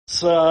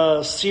It's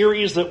a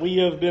series that we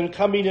have been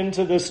coming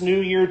into this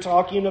new year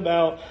talking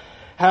about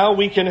how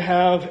we can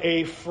have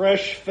a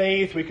fresh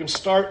faith. We can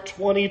start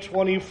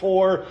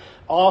 2024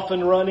 off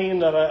and running.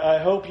 That I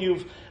hope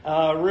you've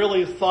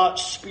really thought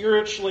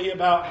spiritually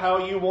about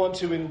how you want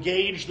to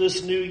engage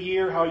this new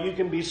year, how you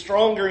can be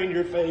stronger in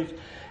your faith.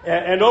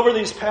 And over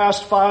these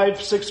past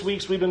 5-6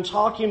 weeks, we've been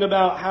talking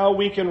about how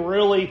we can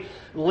really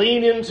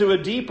lean into a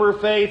deeper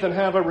faith and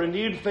have a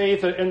renewed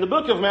faith. And the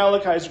book of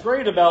Malachi is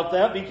great about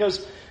that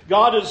because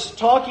God is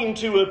talking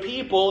to a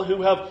people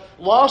who have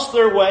lost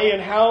their way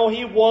and how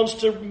He wants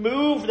to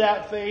move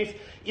that faith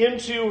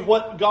into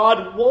what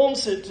God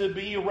wants it to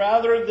be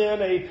rather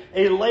than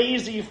a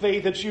lazy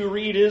faith that you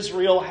read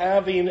Israel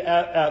having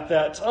at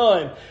that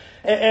time.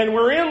 And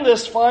we're in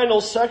this final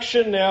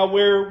section now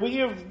where we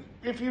have,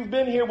 if you've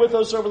been here with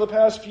us over the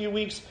past few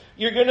weeks,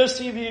 you're going to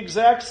see the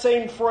exact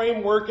same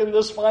framework in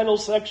this final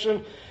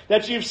section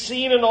that you've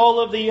seen in all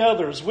of the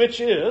others, which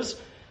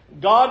is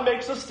God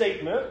makes a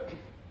statement,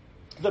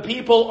 the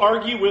people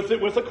argue with it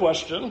with a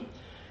question,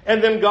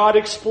 and then God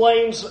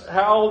explains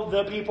how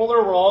the people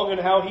are wrong and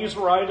how He's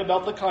right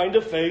about the kind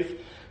of faith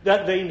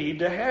that they need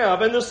to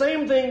have. And the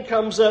same thing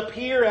comes up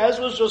here, as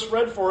was just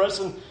read for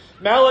us in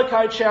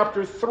Malachi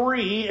chapter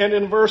 3, and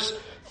in verse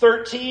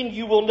 13,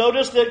 you will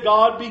notice that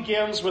God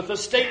begins with a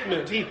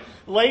statement. He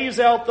lays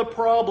out the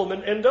problem.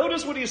 And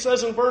notice what He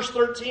says in verse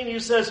 13. He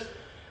says,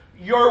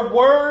 "Your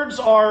words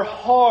are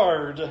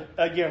hard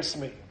against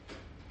me."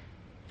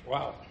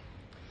 Wow.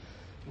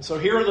 And so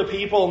here are the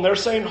people, and they're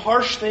saying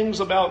harsh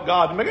things about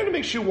God. And it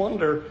makes you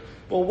wonder,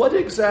 well, what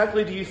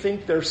exactly do you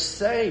think they're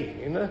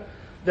saying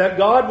that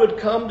God would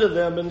come to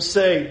them and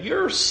say,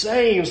 you're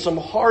saying some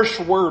harsh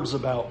words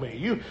about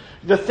me.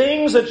 The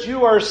things that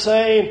you are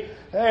saying,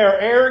 they are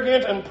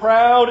arrogant and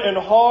proud and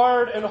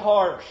hard and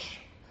harsh.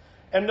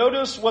 And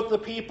notice what the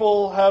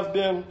people have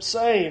been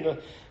saying.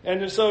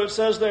 And so it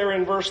says there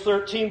in verse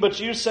 13, "But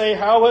you say,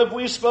 how have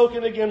we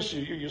spoken against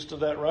you?" You're used to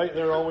that, right?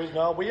 They're always,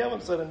 no, we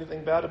haven't said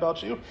anything bad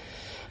about you.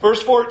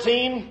 Verse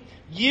 14,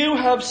 "You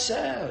have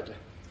said,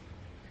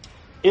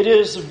 it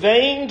is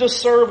vain to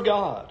serve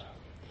God.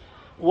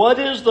 What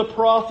is the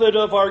profit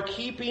of our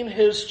keeping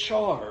His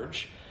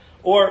charge,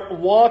 or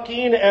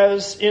walking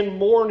as in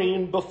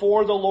mourning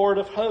before the Lord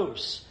of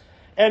hosts?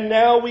 And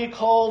now we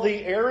call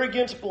the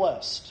arrogant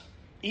blessed.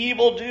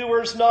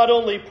 Evildoers not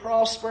only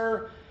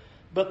prosper,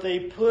 but they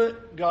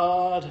put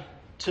God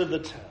to the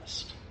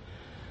test."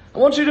 I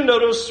want you to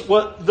notice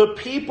what the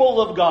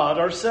people of God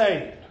are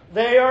saying.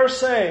 They are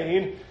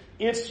saying,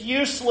 it's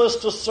useless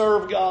to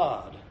serve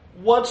God.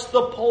 What's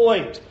the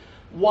point?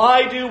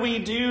 Why do we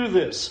do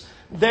this?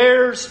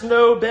 There's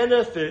no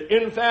benefit.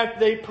 In fact,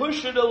 they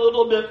push it a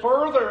little bit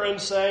further and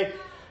say,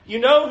 you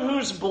know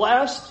who's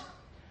blessed?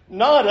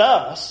 Not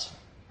us.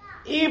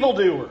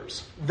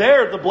 Evildoers.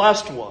 They're the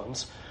blessed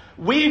ones.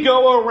 We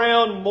go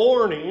around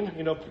mourning,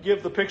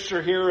 give the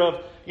picture here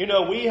of,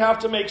 we have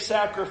to make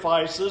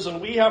sacrifices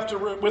and we have to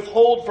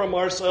withhold from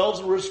ourselves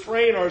and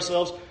restrain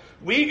ourselves.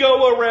 We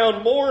go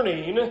around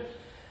mourning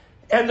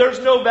and there's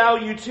no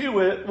value to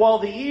it, while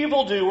the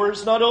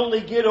evildoers not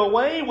only get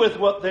away with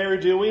what they're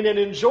doing and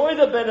enjoy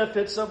the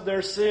benefits of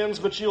their sins,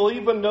 but you'll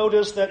even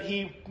notice that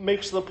he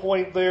makes the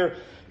point there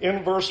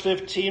in verse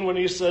 15 when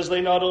he says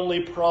they not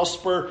only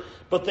prosper,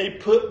 but they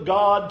put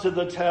God to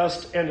the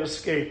test and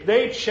escape.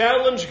 They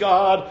challenge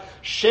God,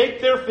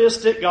 shake their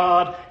fist at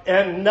God,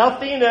 and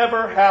nothing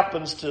ever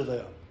happens to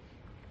them.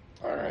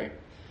 All right.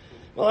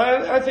 Well,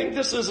 I think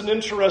this is an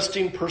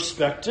interesting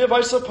perspective. I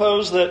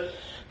suppose that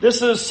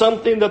this is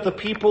something that the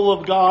people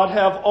of God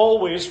have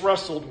always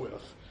wrestled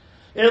with.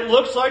 It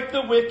looks like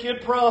the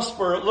wicked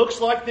prosper. It looks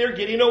like they're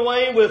getting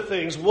away with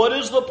things. What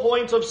is the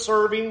point of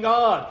serving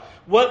God?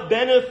 What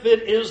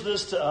benefit is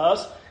this to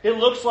us? It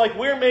looks like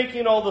we're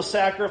making all the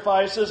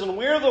sacrifices and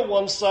we're the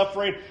ones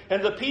suffering.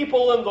 And the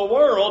people in the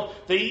world,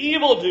 the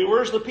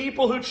evildoers, the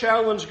people who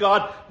challenge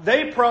God,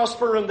 they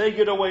prosper and they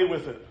get away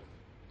with it.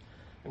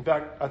 In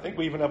fact, I think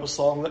we even have a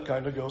song that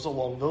kind of goes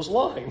along those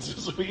lines.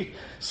 As we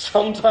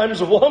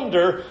sometimes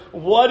wonder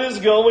what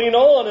is going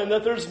on and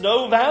that there's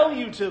no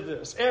value to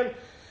this. And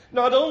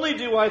not only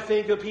do I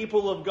think the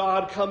people of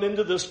God come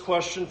into this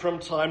question from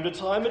time to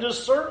time, it is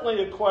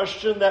certainly a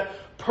question that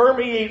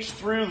permeates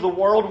through the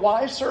world.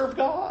 Why serve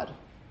God?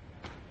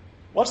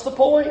 What's the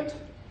point?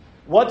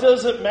 What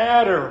does it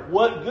matter?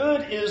 What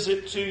good is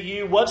it to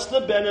you? What's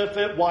the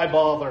benefit? Why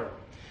bother?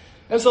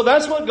 And so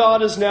that's what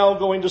God is now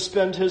going to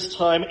spend His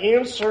time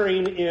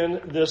answering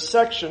in this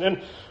section.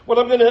 And what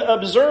I'm going to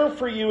observe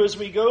for you as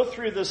we go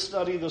through this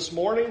study this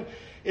morning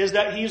is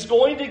that He's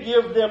going to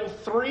give them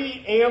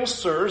 3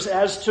 answers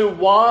as to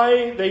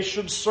why they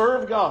should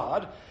serve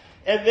God.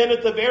 And then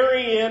at the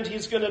very end,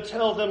 He's going to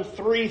tell them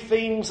 3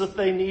 things that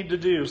they need to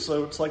do.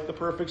 So it's like the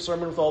perfect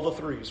sermon with all the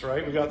threes,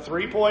 right? We got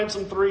 3 points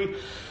and three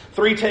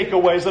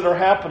takeaways that are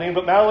happening,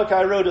 but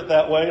Malachi wrote it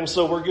that way, and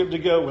so we're good to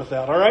go with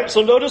that. All right,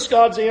 so notice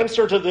God's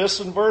answer to this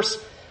in verse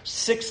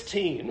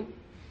 16.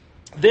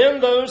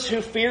 "Then those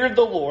who feared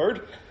the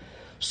Lord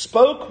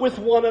spoke with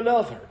one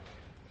another,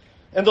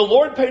 And the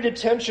Lord paid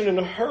attention and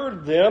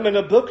heard them, and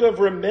a book of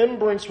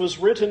remembrance was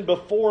written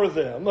before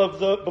him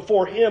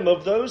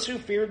of those who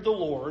feared the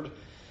Lord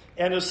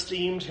and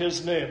esteemed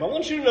his name. I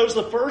want you to notice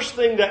the first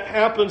thing that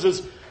happens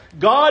is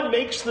God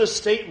makes this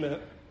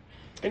statement.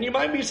 And you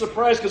might be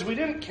surprised because we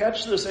didn't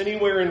catch this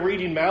anywhere in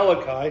reading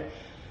Malachi.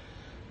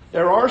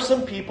 There are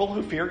some people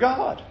who fear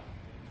God.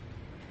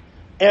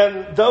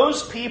 And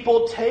those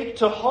people take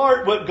to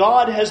heart what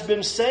God has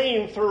been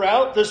saying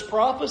throughout this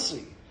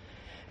prophecy.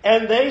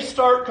 And they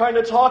start kind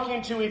of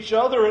talking to each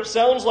other. It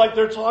sounds like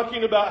they're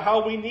talking about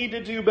how we need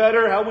to do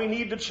better, how we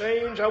need to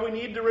change, how we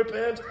need to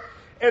repent.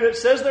 And it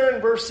says there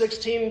in verse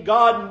 16,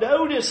 God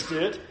noticed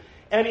it,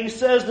 and he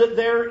says that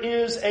there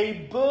is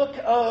a book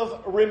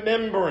of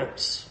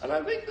remembrance. And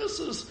I think this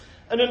is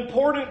an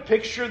important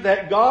picture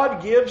that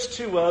God gives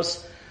to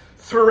us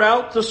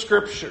throughout the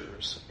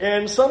Scriptures.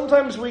 And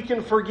sometimes we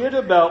can forget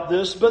about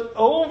this, but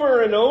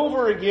over and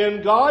over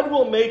again, God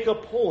will make a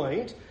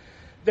point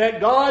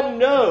that God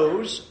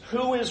knows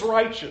who is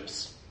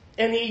righteous.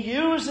 And he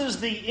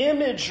uses the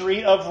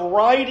imagery of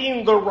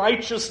writing the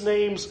righteous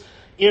names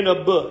in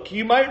a book.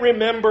 You might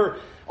remember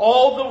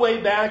all the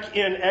way back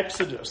in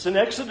Exodus. In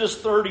Exodus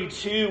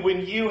 32,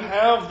 when you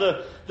have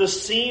the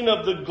scene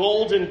of the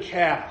golden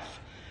calf.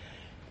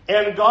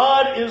 And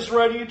God is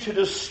ready to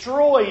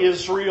destroy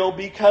Israel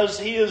because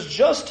he has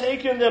just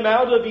taken them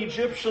out of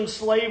Egyptian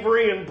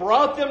slavery and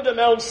brought them to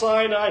Mount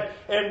Sinai.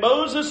 And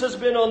Moses has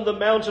been on the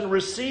mountain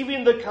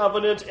receiving the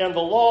covenant and the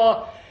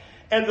law.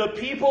 And the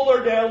people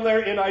are down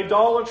there in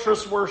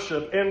idolatrous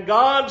worship. And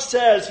God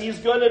says he's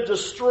going to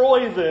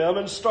destroy them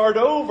and start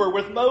over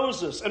with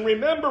Moses. And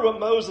remember what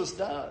Moses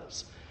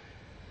does.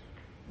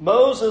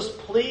 Moses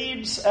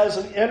pleads as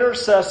an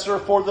intercessor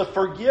for the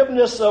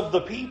forgiveness of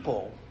the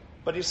people.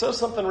 But he says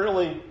something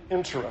really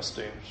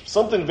interesting,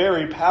 something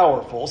very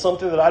powerful,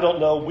 something that I don't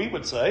know we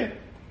would say.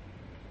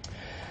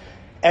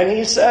 And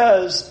he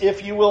says,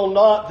 if you will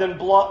not, then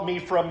blot me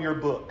from your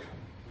book.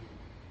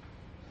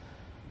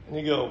 And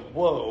you go,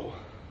 whoa.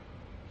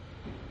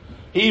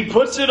 He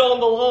puts it on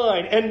the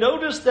line. And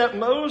notice that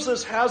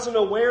Moses has an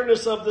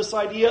awareness of this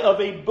idea of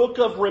a book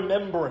of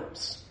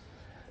remembrance.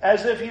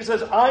 As if he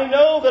says, I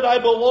know that I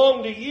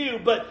belong to you,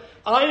 but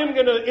I am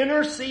going to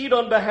intercede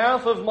on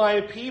behalf of my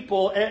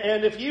people,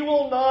 and if you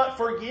will not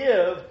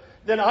forgive,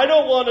 then I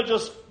don't want to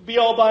just be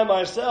all by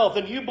myself,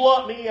 and you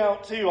blot me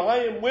out too. I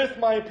am with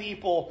my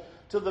people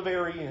to the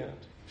very end.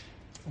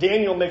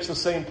 Daniel makes the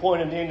same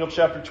point in Daniel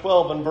chapter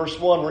 12 and verse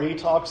 1, where he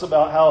talks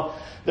about how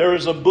there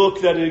is a book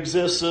that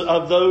exists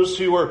of those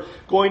who are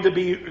going to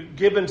be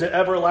given to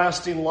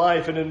everlasting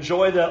life and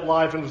enjoy that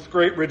life and with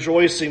great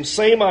rejoicing.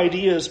 Same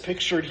idea is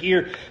pictured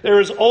here.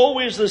 There is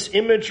always this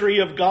imagery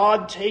of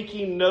God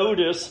taking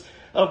notice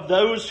of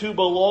those who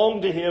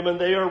belong to him, and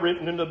they are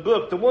written in a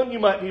book. The one you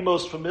might be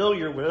most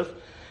familiar with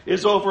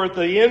is over at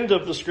the end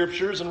of the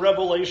Scriptures in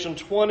Revelation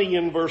 20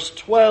 in verse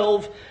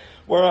 12,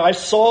 where I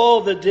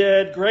saw the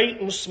dead,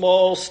 great and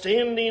small,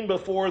 standing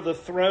before the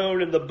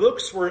throne, and the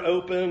books were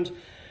opened.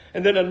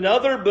 And then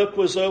another book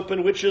was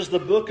opened, which is the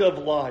book of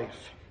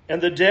life.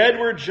 And the dead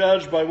were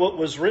judged by what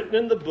was written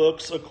in the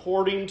books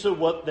according to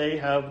what they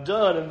have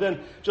done. And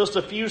then just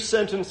a few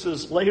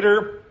sentences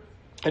later,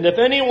 and if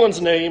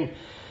anyone's name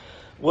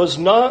was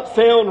not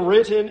found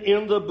written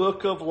in the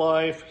book of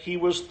life, he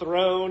was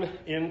thrown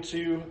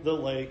into the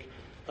lake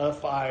of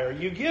fire.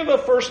 You give a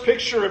first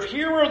picture of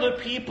here are the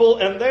people,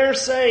 and they're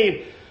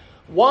saying,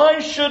 why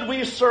should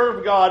we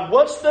serve God?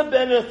 What's the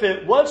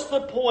benefit? What's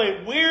the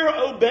point? We're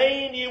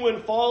obeying you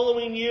and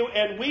following you,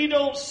 and we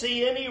don't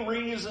see any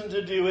reason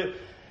to do it.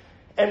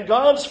 And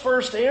God's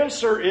first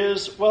answer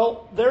is,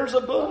 well, there's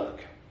a book.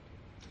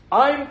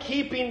 I'm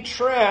keeping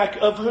track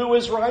of who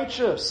is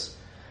righteous.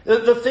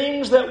 The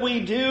things that we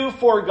do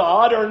for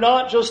God are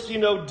not just,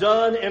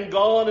 done and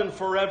gone and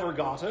forever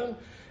gotten.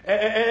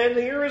 And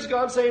here is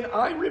God saying,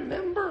 I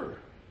remember.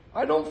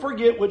 I don't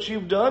forget what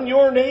you've done.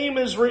 Your name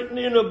is written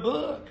in a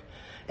book.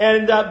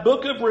 And that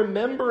book of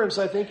remembrance,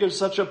 I think, is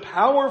such a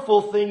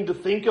powerful thing to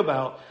think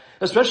about.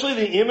 Especially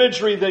the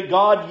imagery that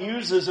God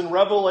uses in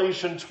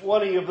Revelation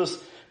 20 of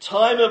this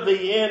time of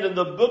the end and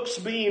the books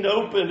being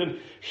opened. And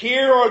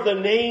here are the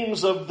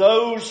names of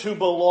those who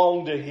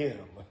belong to him.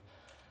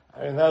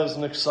 I mean, that is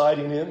an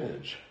exciting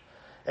image.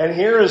 And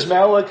here is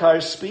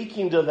Malachi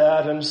speaking to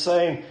that and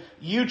saying,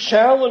 you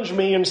challenge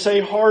me and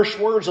say harsh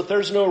words that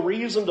there's no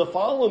reason to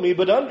follow me,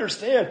 but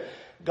understand,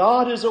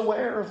 God is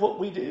aware of what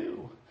we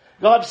do.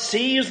 God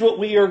sees what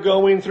we are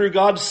going through.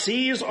 God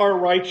sees our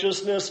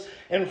righteousness.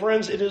 And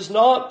friends, it is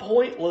not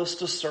pointless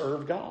to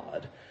serve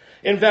God.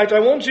 In fact,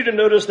 I want you to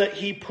notice that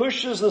he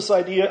pushes this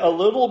idea a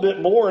little bit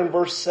more in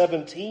verse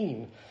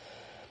 17.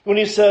 When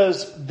he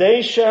says,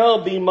 they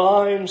shall be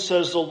mine,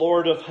 says the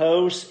Lord of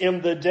hosts,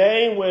 in the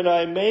day when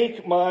I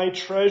make my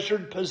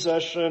treasured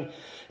possession,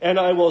 and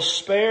I will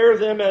spare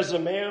them as a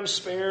man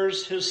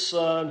spares his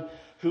son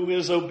who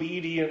is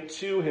obedient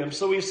to him.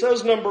 So he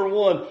says, number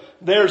one,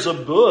 there's a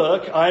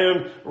book. I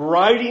am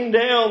writing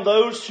down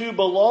those who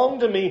belong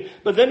to me.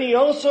 But then he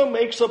also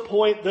makes a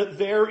point that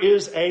there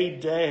is a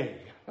day.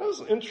 That's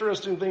an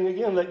interesting thing,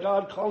 again, that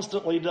God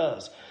constantly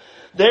does.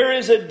 There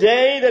is a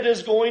day that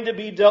is going to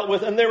be dealt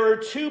with, and there are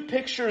two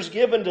pictures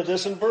given to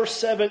this. In verse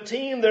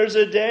 17, there's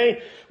a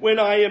day when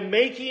I am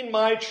making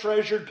my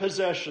treasured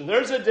possession.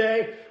 There's a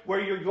day where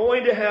you're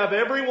going to have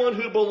everyone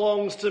who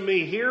belongs to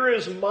me. Here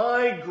is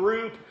my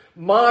group,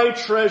 my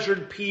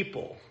treasured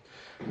people.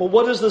 Well,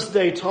 what is this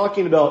day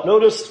talking about?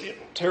 Notice,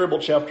 terrible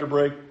chapter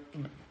break.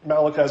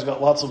 Malachi's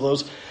got lots of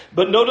those.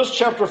 But notice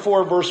chapter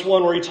 4, verse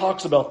 1, where he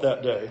talks about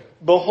that day.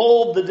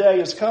 Behold, the day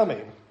is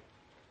coming,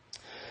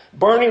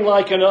 burning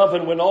like an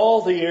oven, when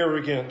all the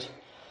arrogant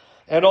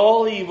and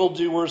all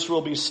evildoers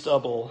will be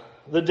stubble.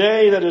 The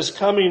day that is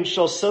coming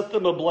shall set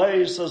them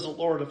ablaze, says the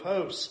Lord of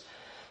hosts,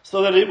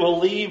 so that it will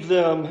leave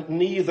them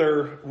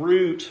neither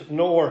root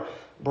nor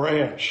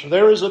branch.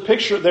 There is a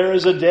picture, there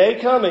is a day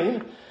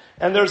coming,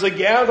 and there's a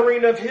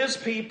gathering of his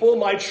people,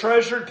 my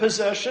treasured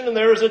possession, and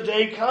there is a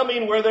day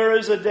coming where there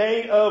is a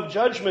day of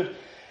judgment.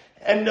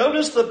 And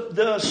notice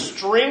the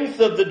strength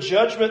of the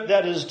judgment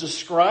that is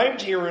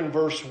described here in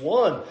verse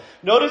 1.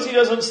 Notice he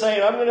doesn't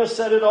say, I'm going to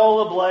set it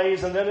all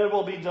ablaze and then it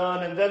will be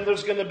done, and then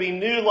there's going to be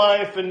new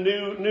life and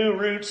new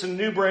roots and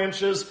new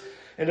branches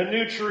and a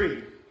new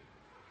tree.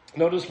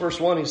 Notice verse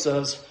 1, he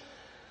says,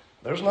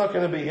 there's not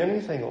going to be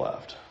anything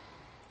left.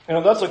 You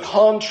know, that's a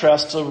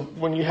contrast to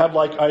when you have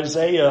like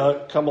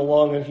Isaiah come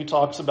along and he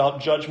talks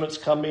about judgments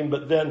coming,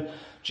 but then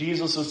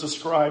Jesus is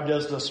described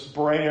as this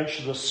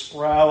branch, this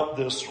sprout,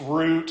 this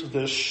root,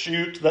 this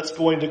shoot that's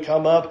going to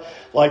come up.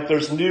 Like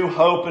there's new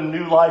hope and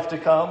new life to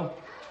come.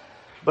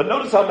 But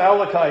notice how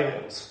Malachi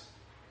ends.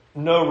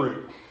 No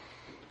root.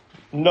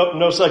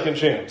 No second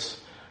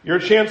chance. Your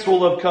chance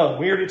will have come.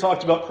 We already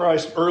talked about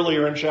Christ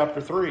earlier in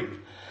chapter 3.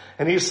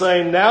 And he's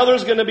saying now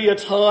there's going to be a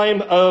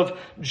time of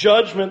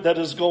judgment that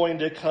is going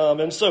to come.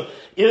 And so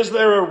is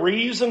there a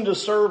reason to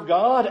serve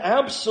God?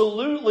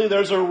 Absolutely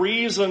there's a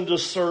reason to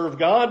serve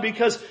God,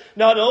 because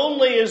not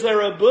only is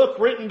there a book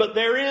written, but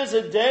there is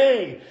a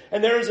day.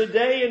 And there is a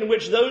day in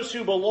which those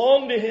who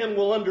belong to him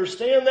will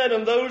understand that,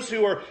 and those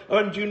who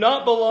do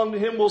not belong to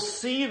him will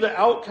see the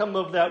outcome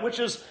of that, which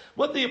is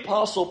what the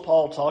Apostle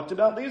Paul talked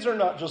about. These are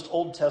not just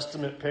Old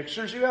Testament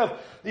pictures. You have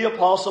the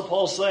Apostle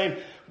Paul saying,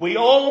 we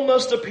all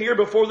must appear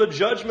before the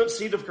judgment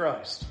seat of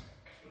Christ.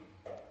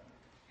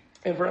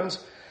 And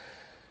friends,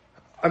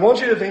 I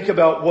want you to think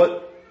about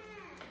what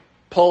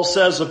Paul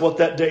says of what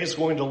that day is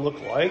going to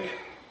look like.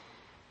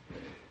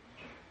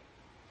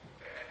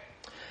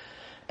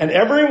 And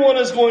everyone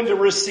is going to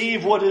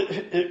receive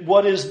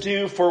what is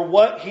due for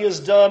what he has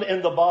done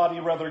in the body,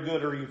 whether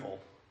good or evil.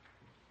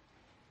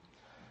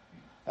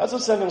 That's a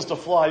sentence to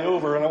fly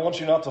over, and I want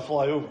you not to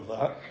fly over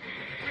that.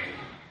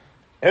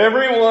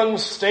 Everyone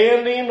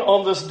standing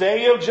on this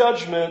day of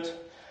judgment,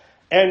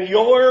 and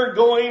you're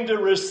going to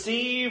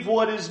receive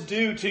what is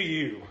due to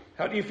you.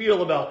 How do you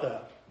feel about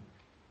that?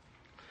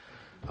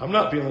 I'm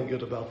not feeling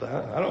good about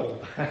that. I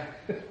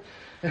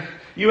don't.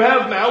 You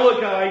have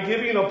Malachi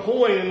giving a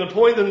point, and the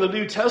point in the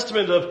New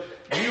Testament of,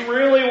 you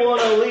really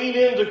want to lean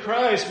into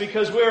Christ,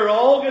 because we're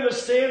all going to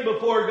stand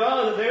before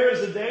God, and there is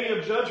a day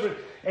of judgment,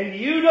 and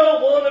you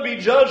don't want to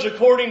be judged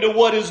according to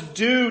what is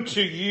due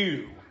to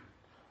you.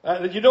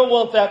 You don't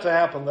want that to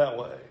happen that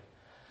way.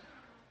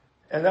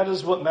 And that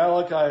is what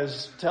Malachi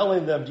is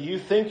telling them. Do you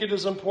think it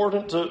is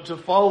important to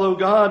follow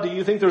God? Do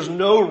you think there's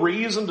no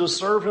reason to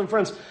serve him?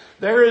 Friends,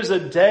 there is a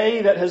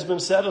day that has been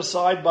set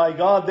aside by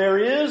God. There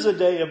is a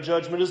day of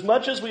judgment. As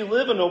much as we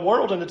live in a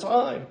world and a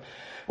time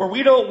where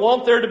we don't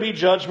want there to be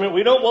judgment,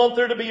 we don't want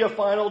there to be a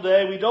final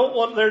day, we don't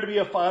want there to be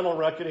a final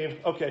reckoning.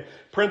 Okay,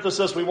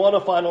 parenthesis, we want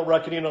a final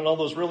reckoning on all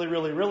those really,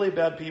 really, really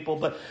bad people.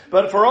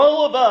 But for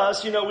all of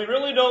us, we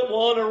really don't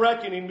want a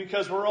reckoning,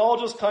 because we're all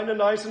just kind of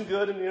nice and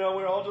good, and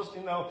we're all just,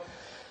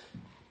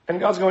 And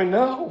God's going,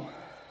 no.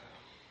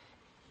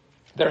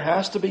 There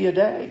has to be a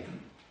day.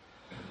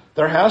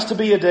 There has to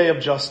be a day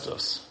of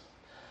justice.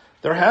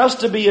 There has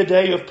to be a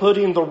day of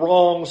putting the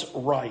wrongs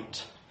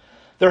right.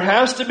 There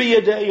has to be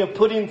a day of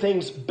putting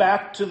things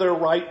back to their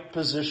right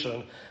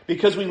position,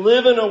 because we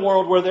live in a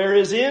world where there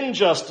is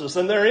injustice,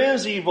 and there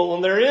is evil,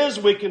 and there is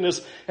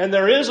wickedness, and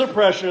there is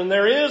oppression, and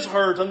there is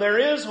hurt, and there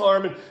is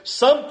harm, and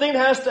something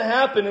has to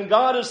happen, and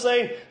God is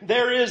saying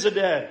there is a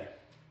day.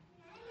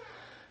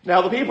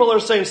 Now the people are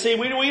saying, see,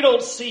 we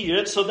don't see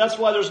it, so that's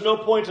why there's no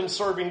point in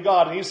serving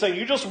God. And he's saying,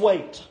 you just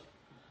wait.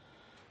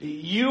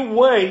 You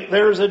wait,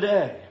 there's a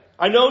day.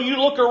 I know you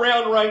look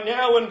around right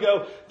now and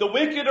go, the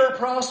wicked are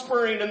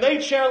prospering, and they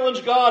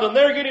challenge God, and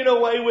they're getting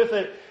away with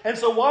it. And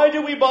so why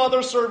do we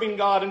bother serving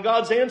God? And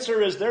God's answer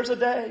is, there's a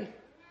day.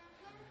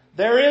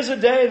 There is a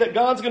day that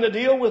God's going to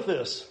deal with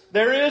this.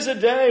 There is a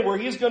day where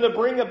he's going to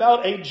bring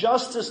about a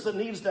justice that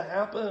needs to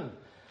happen.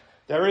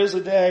 There is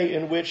a day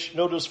in which,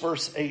 notice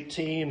verse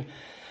 18,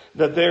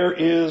 that there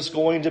is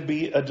going to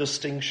be a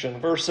distinction.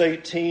 Verse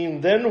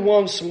 18, then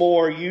once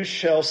more you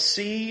shall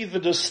see the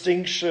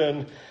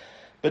distinction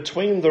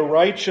between the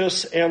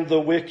righteous and the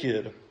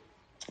wicked,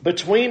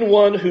 between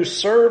one who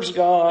serves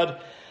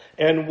God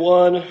and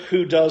one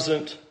who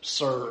doesn't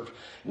serve.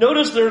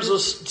 Notice there's a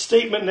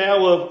statement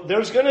now of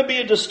there's going to be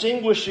a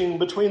distinguishing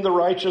between the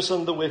righteous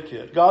and the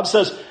wicked. God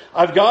says,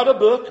 I've got a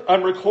book,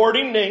 I'm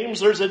recording names,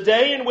 there's a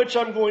day in which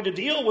I'm going to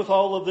deal with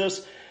all of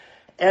this.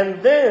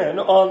 And then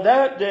on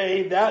that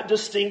day, that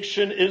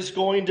distinction is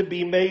going to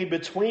be made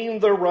between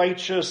the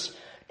righteous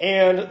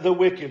and the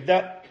wicked.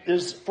 That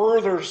is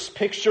further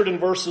pictured in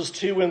verses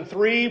 2 and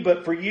 3.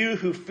 But for you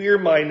who fear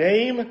my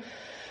name,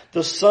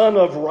 the Son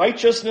of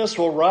Righteousness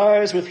will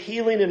rise with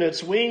healing in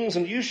its wings,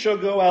 and you shall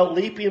go out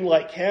leaping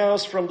like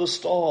calves from the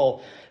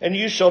stall. And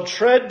you shall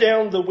tread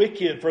down the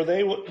wicked, for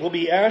they will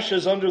be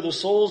ashes under the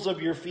soles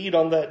of your feet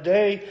on that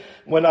day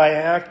when I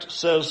act,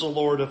 says the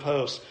Lord of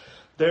hosts.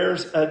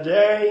 There's a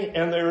day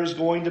and there is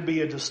going to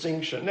be a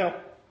distinction. Now,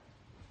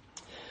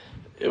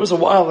 it was a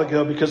while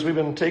ago because we've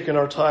been taking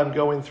our time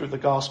going through the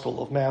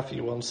Gospel of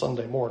Matthew on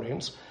Sunday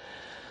mornings.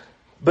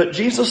 But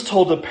Jesus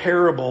told a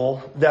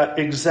parable that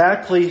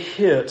exactly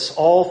hits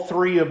all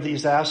three of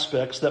these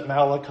aspects that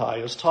Malachi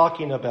is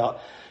talking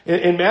about.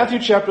 In Matthew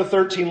chapter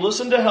 13,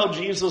 listen to how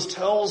Jesus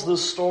tells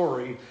this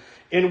story,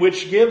 in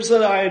which gives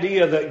an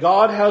idea that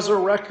God has a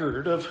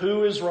record of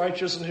who is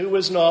righteous and who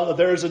is not, that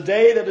there is a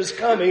day that is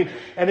coming,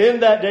 and in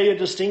that day a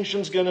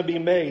distinction is going to be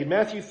made.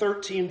 Matthew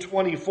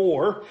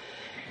 13:24,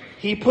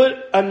 he put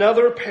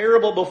another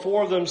parable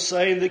before them,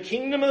 saying, the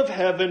kingdom of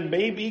heaven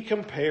may be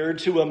compared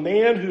to a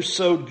man who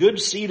sowed good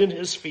seed in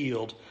his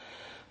field.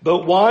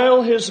 But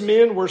while his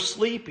men were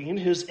sleeping,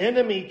 his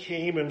enemy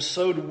came and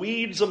sowed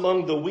weeds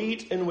among the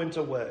wheat and went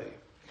away.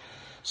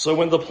 So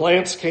when the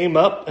plants came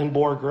up and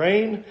bore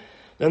grain,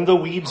 then the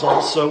weeds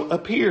also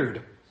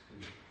appeared.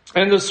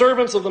 And the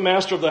servants of the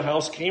master of the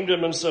house came to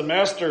him and said,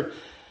 Master,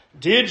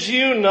 did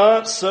you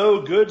not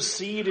sow good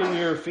seed in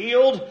your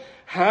field?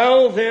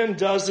 How then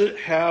does it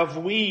have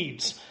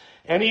weeds?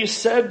 And he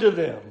said to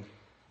them,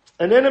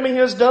 an enemy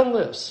has done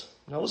this.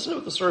 Now listen to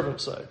what the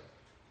servants say.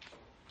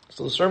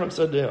 So the servant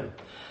said to him,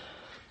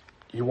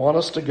 you want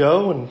us to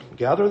go and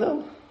gather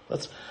them?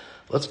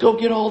 Let's go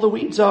get all the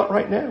weeds out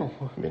right now.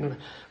 I mean,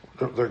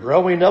 they're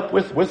growing up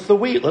with the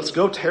wheat. Let's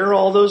go tear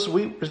all those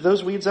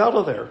weeds out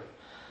of there.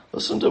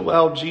 Listen to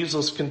how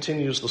Jesus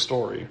continues the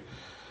story.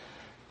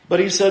 But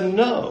he said,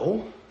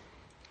 no,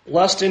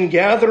 lest in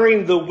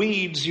gathering the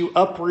weeds you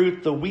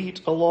uproot the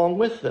wheat along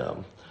with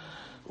them.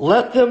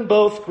 Let them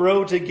both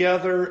grow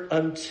together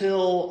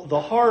until the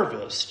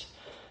harvest.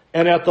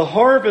 And at the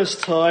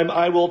harvest time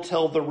I will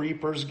tell the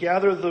reapers,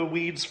 gather the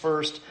weeds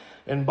first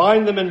and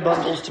bind them in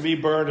bundles to be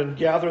burned, and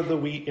gather the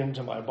wheat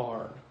into my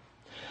barn.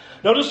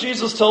 Notice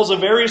Jesus tells a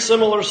very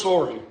similar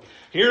story.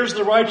 Here's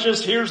the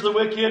righteous, here's the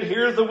wicked,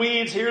 here's the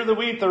weeds, here's the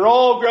wheat. They're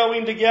all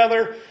growing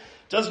together.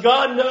 Does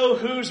God know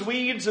who's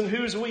weeds and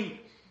who's wheat?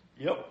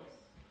 Yep.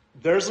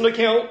 There's an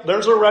account.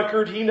 There's a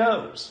record. He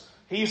knows.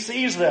 He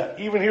sees that.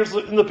 Even here's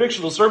in the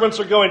picture, the servants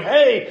are going,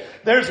 hey,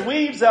 there's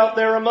weeds out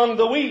there among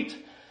the wheat.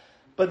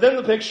 But then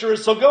the picture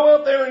is, so go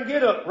out there and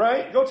get it,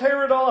 right? Go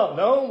tear it all out.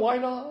 No, why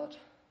not?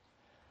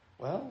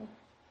 Well,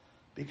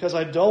 because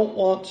I don't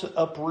want to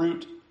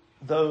uproot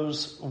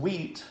those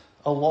wheat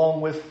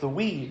along with the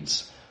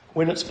weeds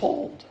when it's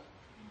pulled.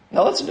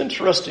 Now that's an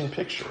interesting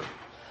picture.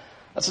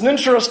 That's an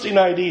interesting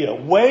idea.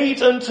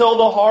 Wait until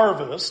the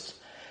harvest,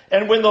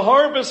 and when the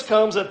harvest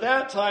comes at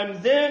that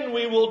time, then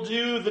we will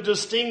do the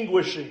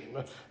distinguishing.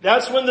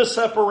 That's when the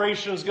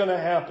separation is going to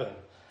happen.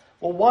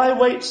 Well, why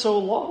wait so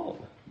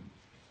long?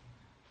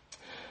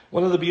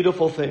 One of the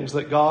beautiful things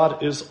that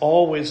God is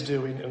always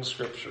doing in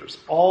Scriptures,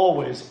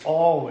 always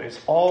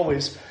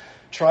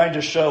trying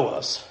to show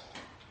us,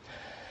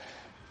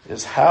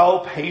 is how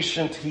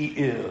patient He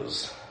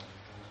is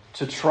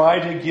to try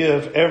to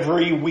give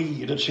every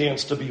weed a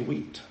chance to be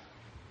wheat.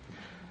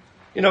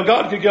 You know,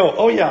 God could go,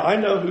 oh yeah, I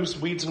know who's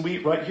weeds and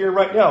wheat right here,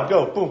 right now.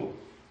 Go, boom.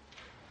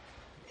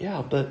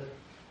 Yeah, but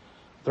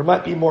there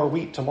might be more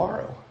wheat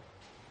tomorrow.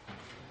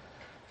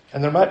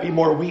 And there might be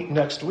more wheat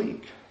next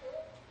week.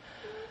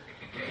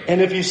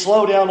 And if you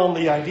slow down on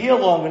the idea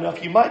long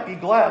enough, you might be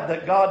glad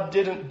that God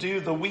didn't do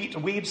the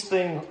weeds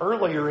thing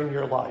earlier in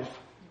your life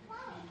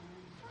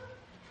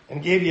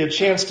and gave you a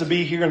chance to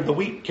be here in the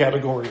wheat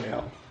category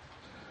now.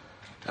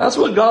 That's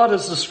what God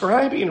is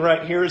describing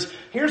right here.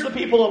 Here's the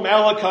people of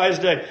Malachi's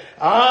day.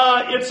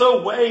 It's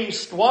a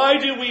waste. Why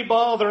do we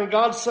bother? And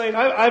God's saying,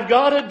 I've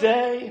got a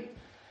day,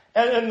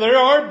 and there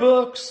are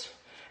books,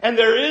 and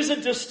there is a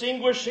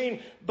distinguishing,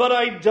 but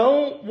I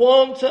don't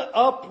want to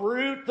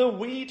uproot the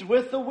wheat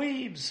with the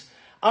weeds.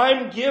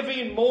 I'm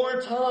giving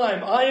more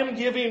time. I am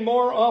giving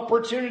more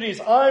opportunities.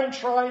 I'm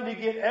trying to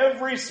get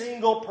every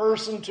single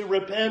person to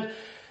repent.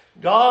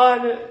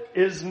 God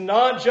is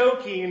not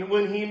joking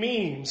when He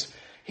means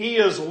He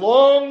is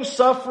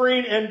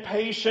long-suffering and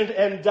patient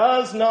and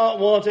does not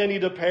want any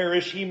to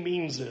perish. He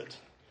means it.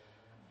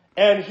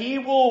 And He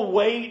will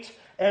wait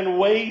and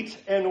wait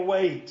and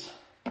wait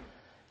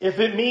if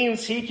it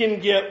means He can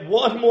get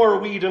one more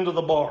wheat into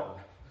the barn.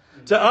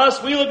 To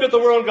us, we look at the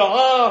world and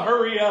go,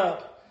 hurry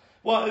up.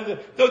 Well,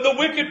 the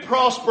wicked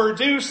prosper,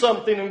 do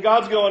something. And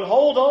God's going,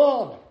 hold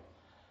on.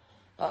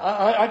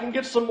 I can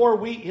get some more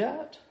wheat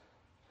yet.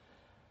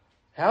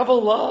 Have a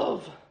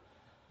love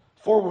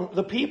for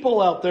the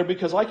people out there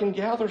because I can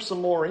gather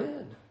some more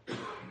in.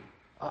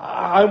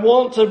 I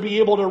want to be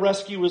able to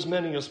rescue as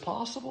many as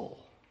possible.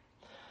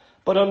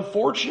 But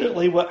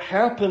unfortunately, what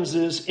happens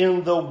is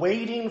in the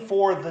waiting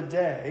for the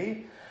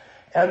day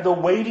and the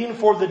waiting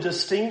for the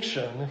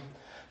distinction,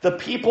 the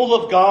people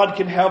of God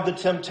can have the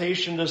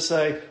temptation to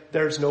say,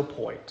 there's no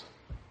point.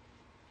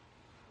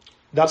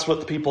 That's what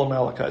the people in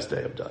Malachi's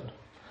day have done.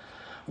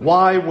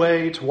 Why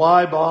wait?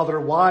 Why bother?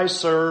 Why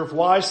serve?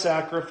 Why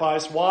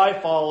sacrifice? Why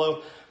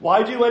follow?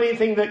 Why do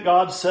anything that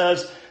God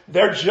says?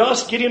 They're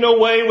just getting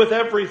away with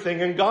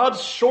everything. And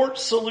God's short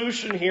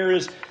solution here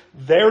is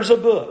there's a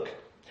book.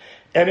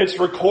 And it's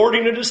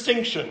recording a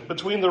distinction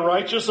between the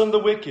righteous and the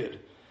wicked.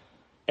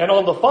 And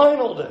on the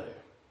final day,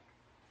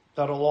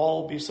 that'll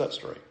all be set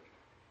straight.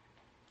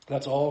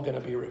 That's all going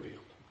to be revealed.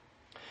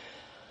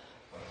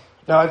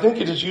 Now, I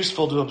think it is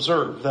useful to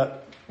observe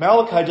that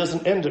Malachi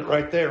doesn't end it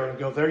right there and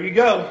go, there you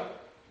go.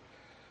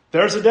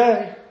 There's a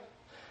day.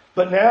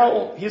 But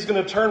now he's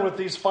going to turn with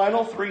these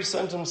final 3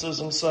 sentences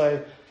and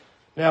say,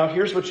 now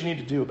here's what you need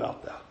to do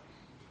about that.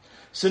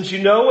 Since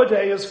you know a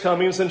day is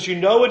coming, since you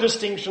know a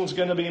distinction is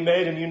going to be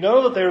made, and you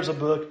know that there's a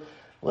book,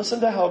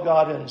 listen to how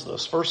God ends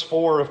this. Verse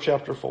 4 of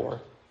chapter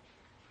 4.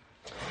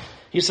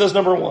 He says,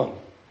 number 1,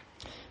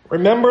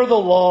 remember the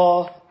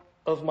law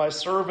of my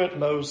servant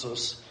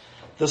Moses,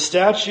 the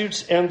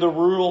statutes and the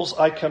rules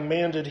I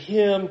commanded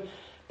him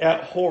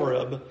at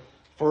Horeb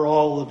for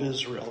all of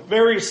Israel.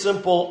 Very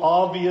simple,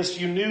 obvious.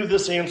 You knew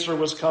this answer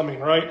was coming,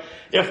 right?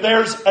 If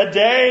there's a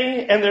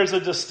day and there's a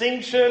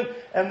distinction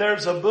and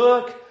there's a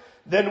book,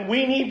 then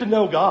we need to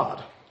know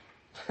God.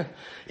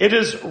 It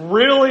is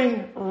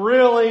really,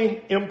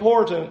 really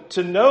important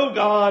to know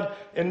God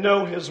and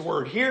know His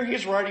Word. Here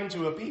he's writing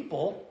to a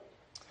people,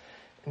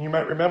 and you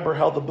might remember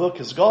how the book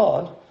is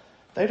gone.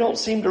 They don't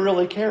seem to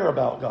really care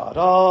about God.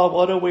 Oh,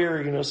 what a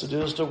weariness it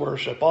is to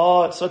worship.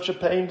 Oh, it's such a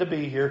pain to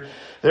be here.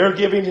 They're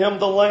giving Him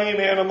the lame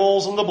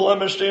animals and the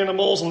blemished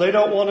animals, and they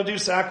don't want to do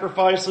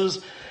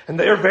sacrifices, and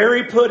they're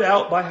very put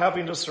out by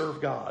having to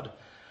serve God.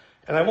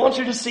 And I want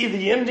you to see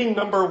the ending,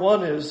 number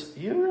 1, is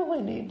you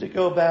really need to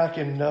go back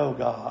and know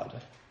God.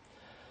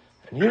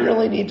 And you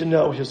really need to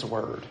know His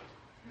Word.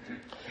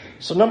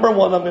 So number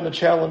 1, I'm going to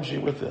challenge you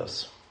with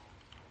this.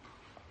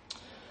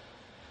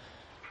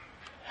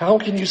 How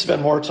can you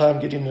spend more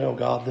time getting to know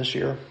God this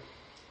year?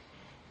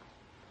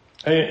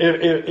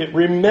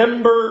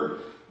 Remember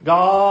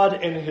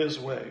God and His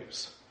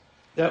ways.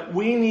 That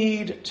we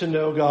need to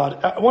know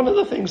God. One of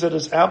the things that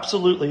is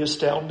absolutely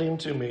astounding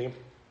to me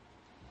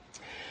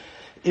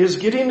is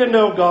getting to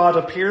know God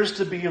appears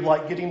to be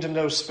like getting to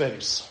know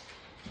space.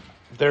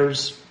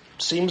 There's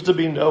seems to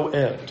be no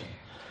end,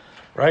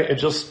 right? It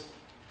just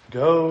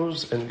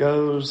goes and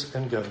goes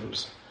and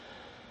goes.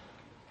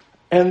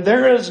 And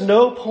there is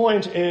no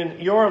point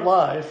in your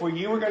life where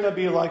you are going to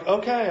be like,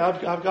 okay,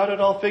 I've got it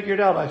all figured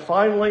out. I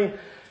finally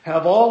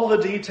have all the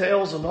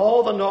details and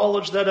all the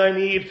knowledge that I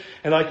need,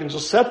 and I can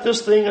just set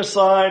this thing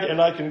aside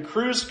and I can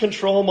cruise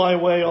control my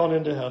way on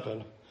into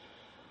heaven.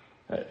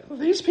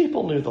 These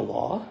people knew the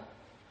law.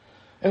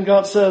 And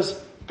God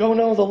says, go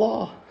know the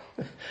law.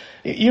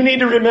 You need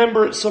to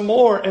remember it some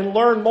more and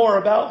learn more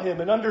about Him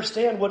and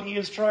understand what He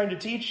is trying to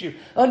teach you.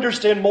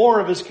 Understand more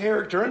of His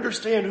character.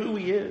 Understand who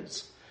He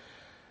is.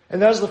 And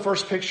that's the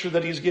first picture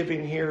that He's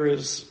giving here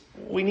is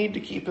we need to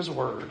keep His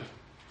Word.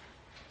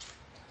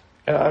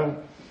 And I'm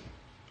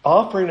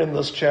offering in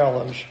this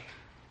challenge,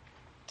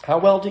 how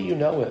well do you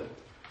know it?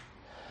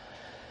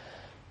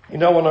 You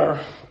know, in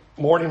our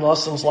morning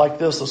lessons like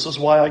this is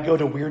why I go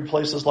to weird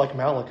places like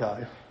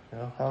Malachi. You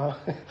know,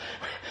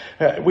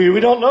 we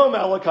don't know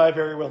Malachi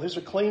very well. These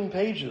are clean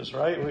pages,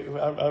 right?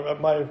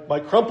 My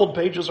crumpled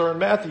pages are in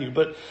Matthew,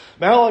 but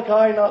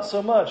Malachi not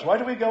so much. Why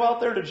do we go out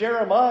there to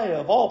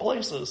Jeremiah of all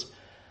places?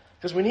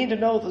 Because we need to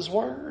know His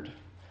Word.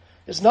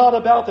 It's not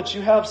about that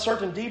you have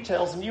certain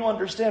details and you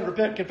understand,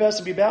 repent, confess,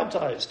 and be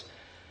baptized.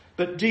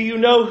 But do you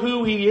know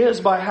who He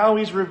is by how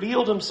He's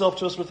revealed Himself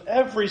to us with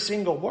every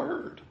single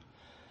word?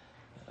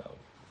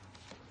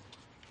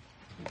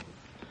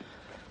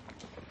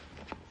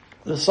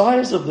 The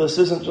size of this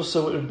isn't just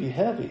so it would be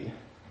heavy.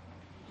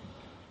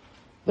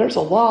 There's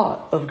a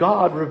lot of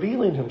God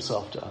revealing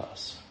Himself to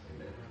us.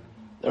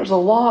 There's a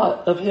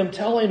lot of Him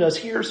telling us,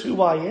 here's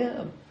who I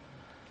am.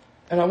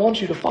 And I want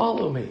you to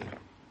follow me.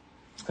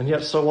 And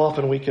yet so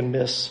often we can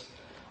miss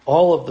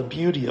all of the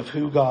beauty of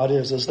who God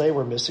is as they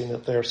were missing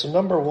it there. So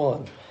number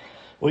 1,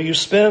 will you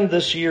spend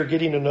this year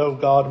getting to know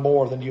God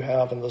more than you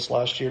have in this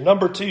last year?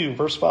 Number 2,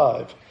 verse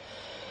 5.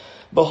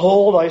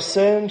 Behold, I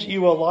send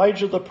you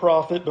Elijah the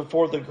prophet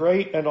before the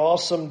great and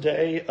awesome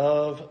day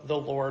of the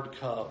Lord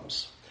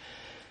comes.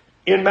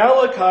 In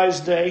Malachi's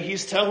day,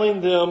 he's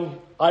telling them,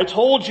 I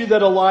told you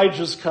that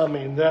Elijah's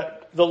coming,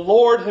 that the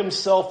Lord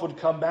Himself would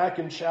come back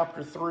in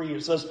chapter 3.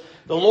 It says,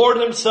 the Lord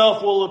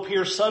Himself will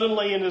appear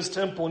suddenly in His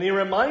temple. And He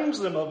reminds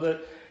them of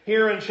it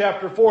here in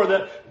chapter 4,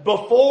 that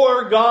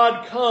before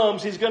God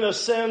comes, he's going to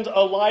send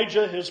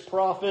Elijah, his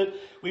prophet.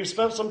 We've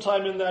spent some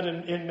time in that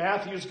in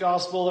Matthew's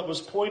gospel that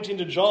was pointing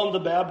to John the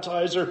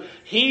Baptizer.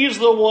 He's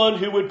the one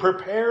who would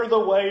prepare the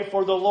way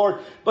for the Lord.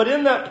 But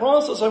in that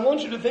process, I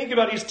want you to think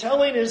about, he's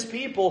telling his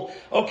people,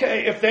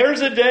 okay, if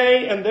there's a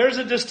day and there's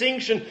a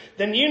distinction,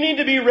 then you need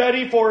to be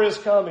ready for his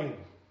coming.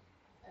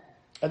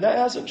 And that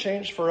hasn't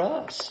changed for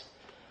us.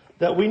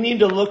 That we need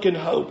to look in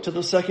hope to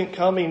the second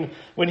coming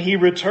when he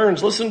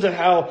returns. Listen to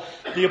how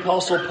the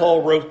Apostle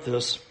Paul wrote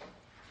this.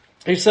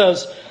 He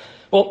says,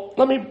 well,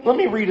 let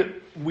me read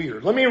it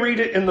weird. Let me read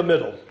it in the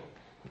middle,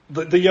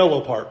 the yellow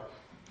part.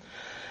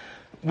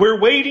 We're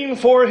waiting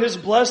for his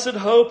blessed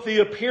hope, the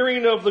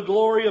appearing of the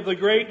glory of the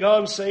great God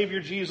and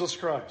Savior Jesus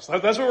Christ.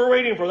 That's what we're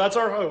waiting for. That's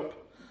our hope.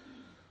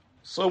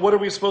 So what are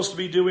we supposed to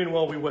be doing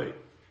while we wait?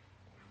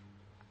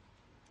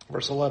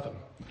 Verse 11.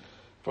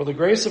 For the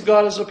grace of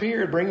God has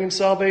appeared, bringing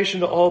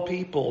salvation to all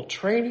people,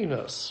 training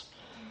us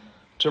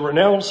to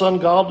renounce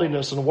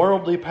ungodliness and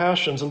worldly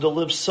passions and to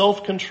live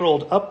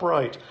self-controlled,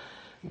 upright,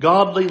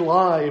 godly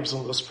lives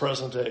in this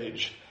present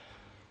age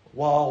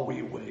while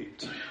we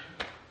wait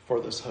for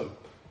this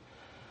hope.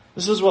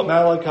 This is what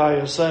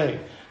Malachi is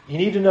saying. You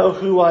need to know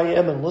who I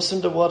am and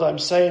listen to what I'm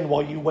saying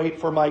while you wait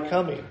for my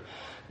coming.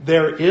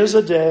 There is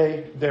a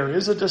day, there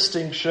is a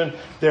distinction,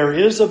 there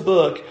is a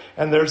book,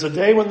 and there's a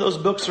day when those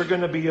books are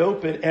going to be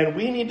open, and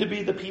we need to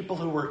be the people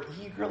who are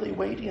eagerly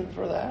waiting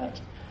for that.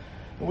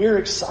 We're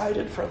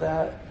excited for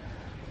that.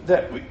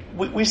 That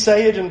we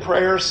say it in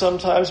prayer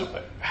sometimes,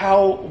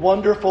 how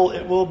wonderful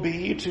it will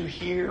be to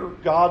hear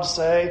God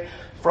say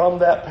from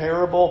that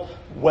parable,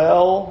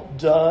 well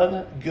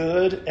done,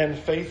 good and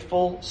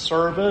faithful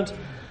servant.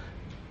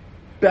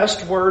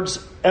 Best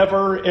words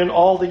ever in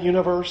all the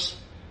universe.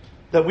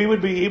 That we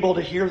would be able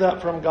to hear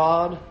that from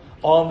God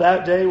on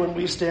that day when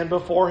we stand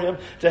before him,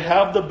 to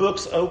have the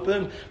books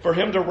open, for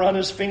him to run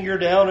his finger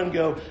down and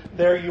go,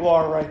 there you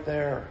are right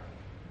there.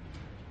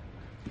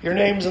 Your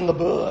name's in the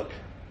book.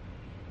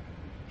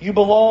 You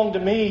belong to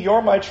me.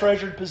 You're my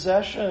treasured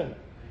possession.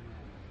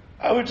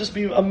 I would just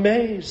be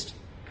amazed.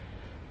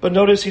 But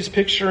notice he's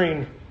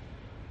picturing,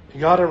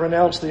 you got to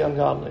renounce the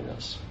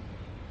ungodliness.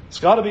 It's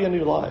got to be a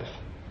new life.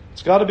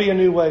 It's got to be a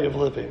new way of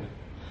living.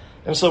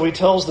 And so he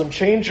tells them,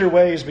 change your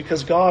ways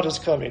because God is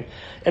coming.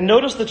 And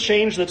notice the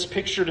change that's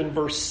pictured in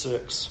verse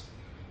 6.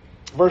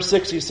 Verse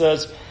 6, he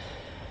says,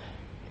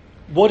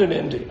 what an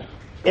ending.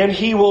 And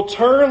he will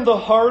turn the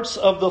hearts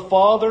of the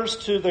fathers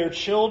to their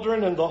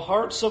children and the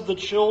hearts of the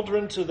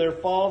children to their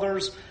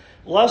fathers,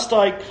 lest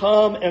I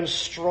come and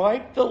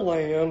strike the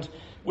land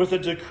with a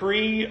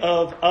decree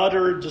of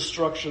utter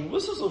destruction.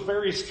 This is a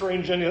very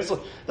strange ending.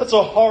 That's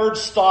a hard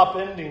stop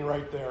ending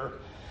right there.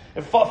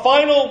 And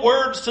final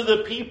words to the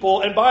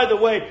people. And by the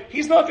way,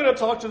 he's not going to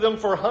talk to them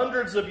for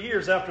hundreds of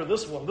years after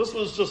this one. This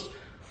was just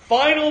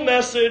final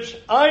message.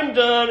 I'm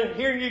done.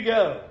 Here you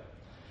go.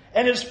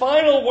 And his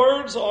final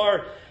words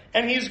are,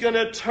 and he's going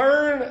to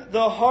turn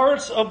the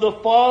hearts of the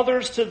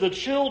fathers to the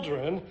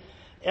children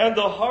and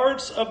the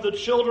hearts of the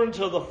children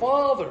to the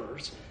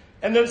fathers.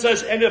 And then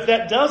says, and if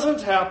that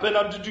doesn't happen,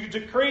 I'm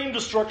decreeing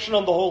destruction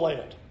on the whole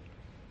land.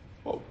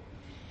 Whoa.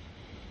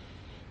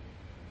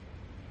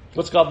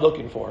 What's God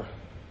looking for?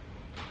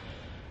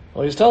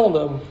 Well, he's telling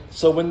them,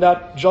 so when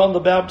that John the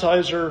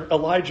Baptizer,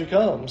 Elijah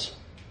comes,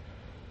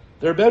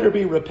 there better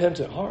be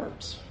repentant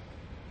hearts.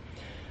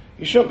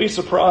 You shouldn't be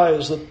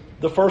surprised that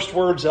the first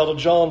words out of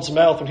John's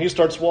mouth when he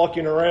starts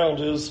walking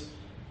around is,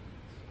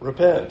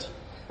 repent.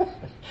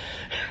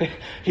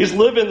 He's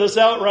living this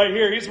out right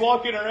here. He's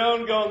walking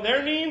around going,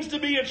 there needs to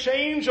be a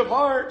change of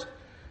heart.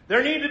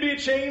 There need to be a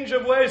change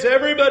of ways.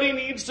 Everybody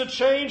needs to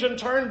change and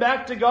turn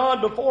back to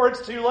God before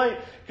it's too late.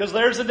 Because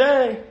there's a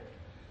day.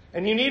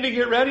 And you need to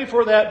get ready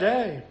for that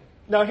day.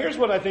 Now, here's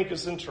what I think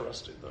is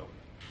interesting, though.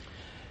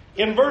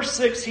 In verse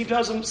 6, he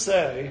doesn't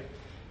say,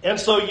 and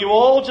so you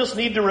all just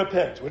need to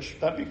repent, which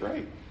that'd be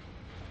great.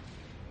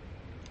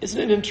 Isn't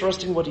it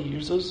interesting what he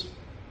uses?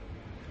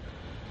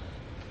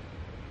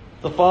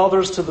 The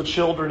fathers to the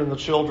children and the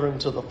children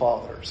to the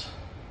fathers.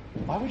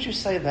 Why would you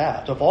say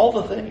that? Of all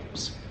the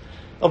things,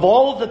 of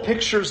all of the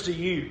pictures to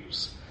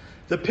use,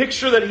 the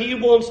picture that he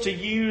wants to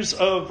use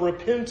of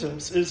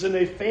repentance is in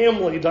a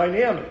family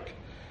dynamic.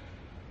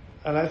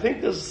 And I think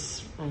this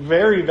is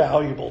very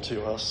valuable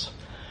to us.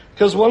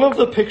 Because one of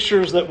the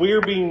pictures that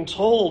we're being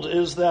told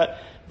is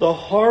that the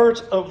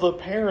heart of the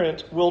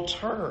parent will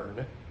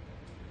turn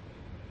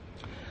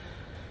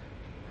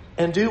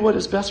and do what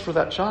is best for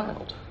that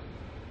child.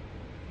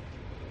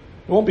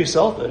 It won't be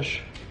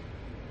selfish,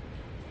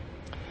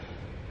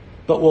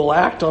 but will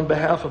act on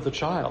behalf of the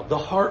child. The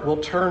heart will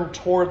turn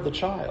toward the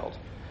child.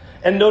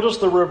 And notice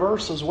the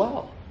reverse as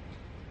well.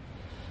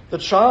 The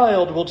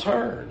child will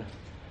turn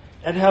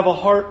and have a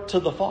heart to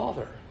the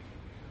Father.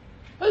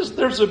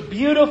 There's a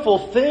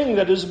beautiful thing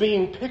that is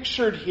being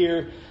pictured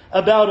here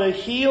about a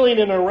healing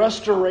and a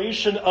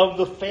restoration of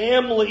the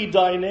family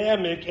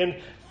dynamic and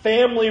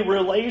family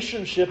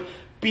relationship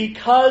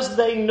because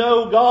they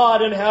know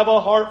God and have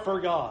a heart for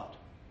God.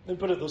 Let me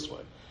put it this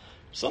way.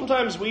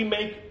 Sometimes we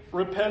make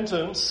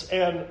repentance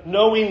and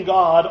knowing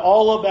God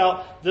all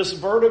about this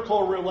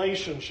vertical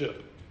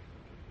relationship.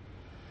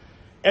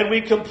 And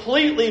we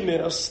completely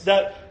miss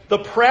that the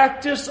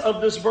practice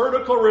of this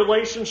vertical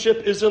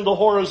relationship is in the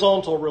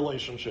horizontal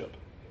relationship.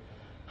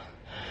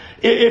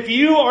 If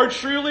you are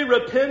truly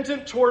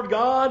repentant toward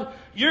God,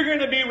 you're going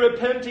to be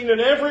repenting in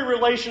every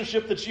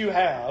relationship that you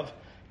have,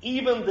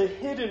 even the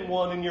hidden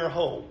one in your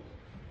home.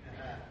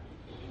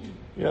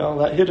 You know,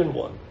 that hidden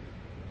one.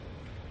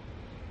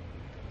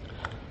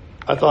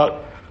 I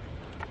thought,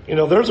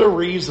 there's a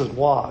reason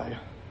why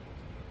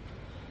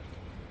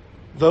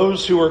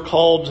those who are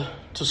called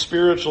to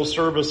spiritual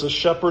service as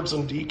shepherds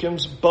and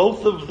deacons,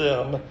 both of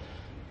them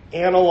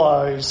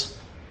analyze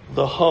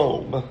the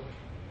home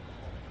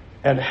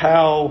and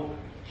how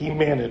he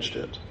managed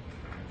it.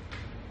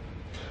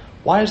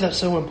 Why is that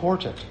so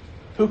important?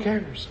 Who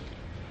cares?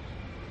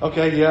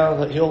 Okay, yeah,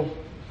 that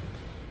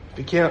if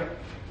he can't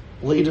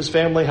lead his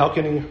family, how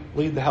can he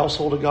lead the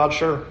household of God?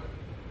 Sure.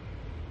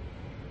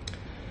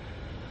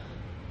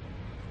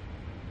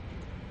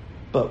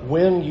 But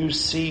when you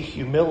see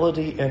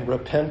humility and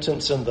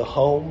repentance in the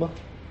home,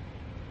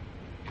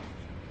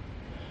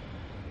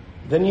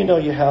 then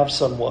you have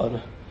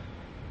someone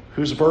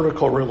whose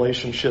vertical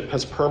relationship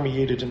has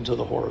permeated into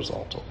the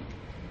horizontal.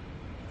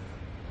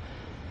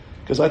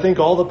 Because I think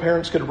all the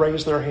parents could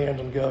raise their hand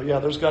and go, yeah,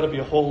 there's got to be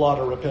a whole lot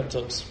of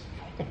repentance.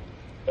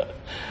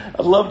 I'd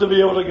love to be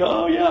able to go,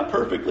 oh yeah,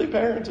 perfectly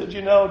parented,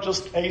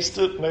 just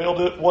aced it, nailed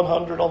it,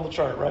 100 on the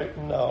chart, right?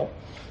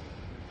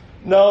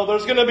 No,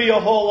 there's going to be a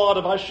whole lot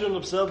of, I shouldn't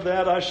have said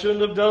that, I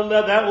shouldn't have done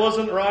that, that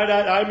wasn't right,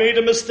 I made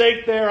a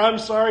mistake there, I'm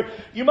sorry.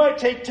 You might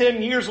take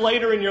 10 years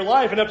later in your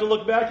life and have to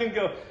look back and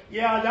go,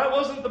 yeah, that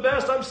wasn't the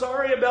best, I'm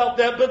sorry about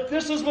that. But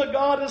this is what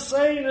God is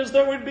saying, is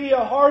there would be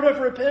a heart of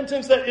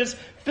repentance that is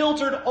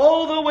filtered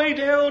all the way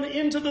down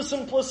into the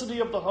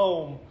simplicity of the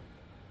home.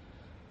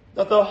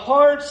 That the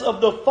hearts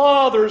of the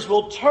fathers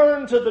will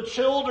turn to the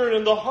children,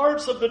 and the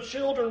hearts of the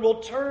children will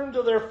turn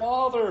to their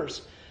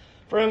fathers.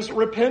 Friends,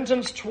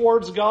 repentance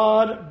towards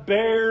God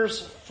bears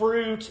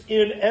fruit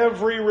in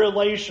every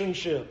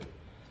relationship.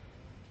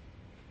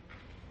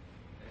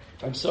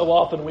 And so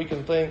often we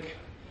can think,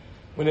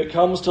 when it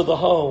comes to the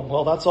home,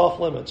 well, that's off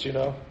limits,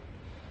 And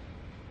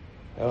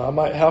I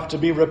might have to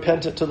be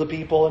repentant to the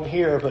people in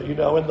here, but in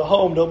the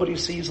home, nobody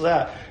sees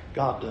that.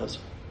 God does.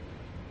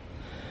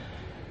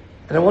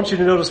 And I want you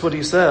to notice what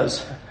he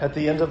says at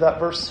the end of that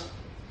verse.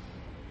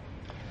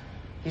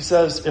 He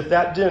says, if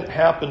that didn't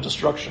happen,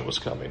 destruction was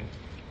coming.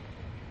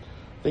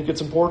 Think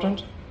it's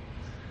important?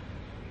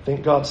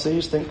 Think God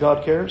sees? Think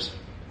God cares?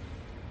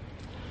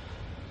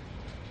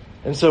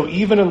 And so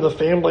even in the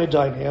family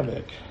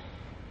dynamic,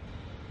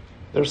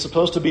 there's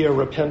supposed to be a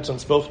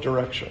repentance both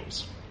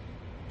directions.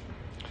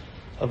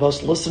 Of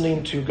us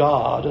listening to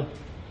God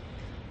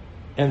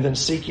and then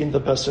seeking the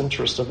best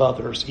interest of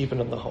others, even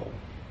in the home.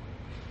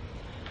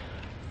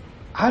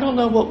 I don't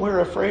know what we're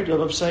afraid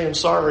of saying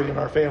sorry in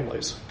our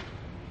families.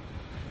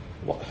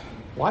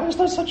 Why is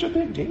that such a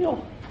big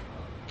deal?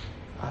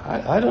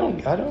 I don't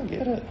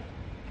get it.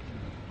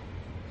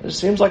 It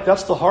seems like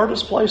that's the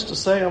hardest place to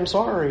say I'm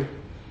sorry,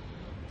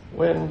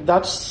 when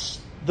that's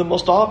the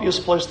most obvious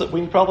place that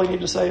we probably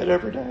need to say it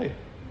every day.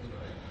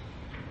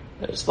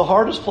 It's the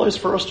hardest place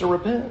for us to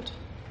repent.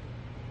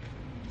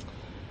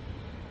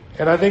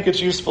 And I think it's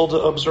useful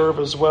to observe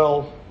as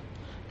well,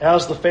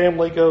 as the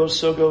family goes,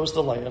 so goes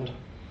the land.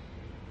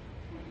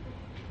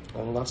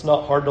 And that's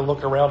not hard to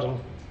look around and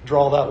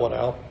draw that one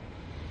out.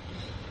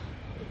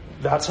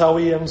 That's how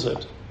he ends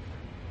it.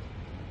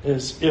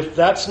 Is if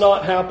that's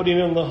not happening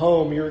in the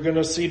home, you're going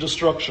to see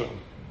destruction.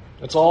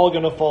 It's all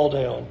going to fall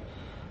down.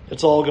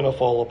 It's all going to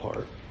fall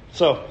apart.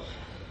 So,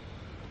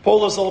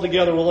 pull this all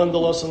together. We'll end the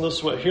lesson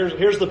this way.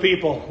 Here's the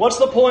people. What's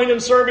the point in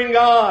serving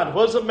God?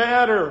 What does it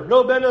matter?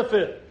 No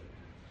benefit.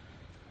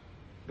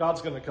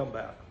 God's going to come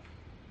back.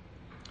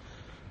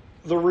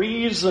 The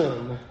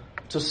reason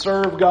to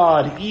serve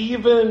God,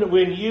 even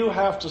when you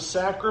have to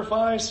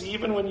sacrifice,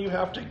 even when you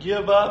have to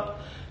give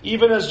up,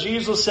 even as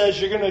Jesus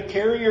says, you're going to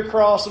carry your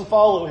cross and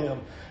follow him.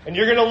 And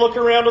you're going to look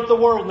around at the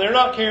world, and they're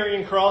not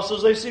carrying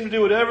crosses. They seem to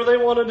do whatever they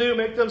want to do,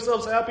 make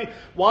themselves happy.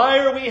 Why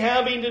are we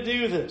having to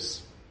do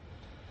this?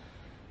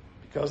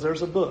 Because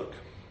there's a book.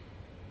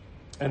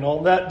 And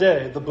on that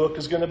day, the book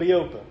is going to be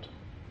opened.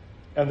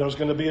 And there's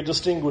going to be a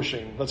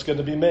distinguishing that's going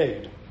to be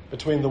made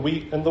between the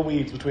wheat and the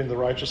weeds, between the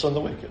righteous and the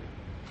wicked.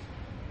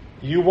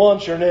 You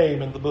want your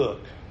name in the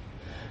book.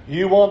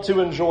 You want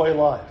to enjoy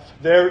life.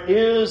 There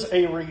is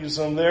a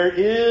reason. There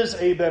is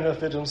a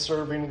benefit in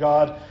serving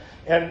God.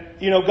 And,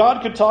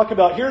 God could talk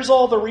about, here's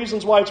all the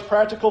reasons why it's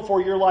practical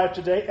for your life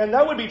today. And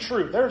that would be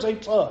true. There's a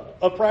ton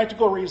of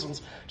practical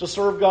reasons to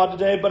serve God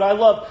today. But I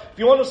love, if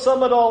you want to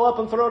sum it all up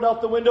and throw it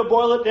out the window,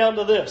 boil it down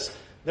to this.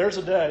 There's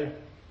a day.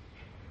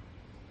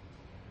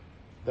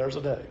 There's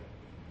a day.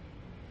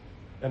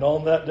 And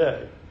on that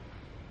day,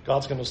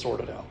 God's going to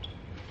sort it out.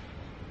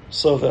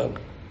 So then,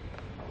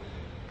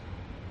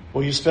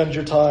 will you spend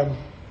your time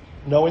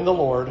knowing the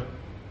Lord?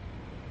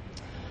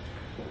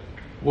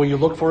 Will you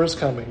look for his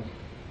coming?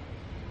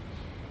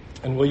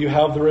 And will you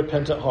have the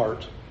repentant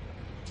heart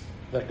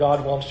that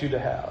God wants you to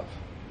have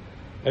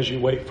as you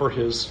wait for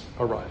his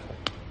arrival?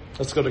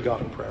 Let's go to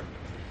God in prayer.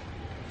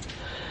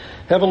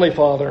 Heavenly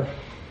Father,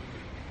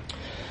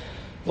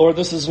 Lord,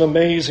 this is an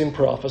amazing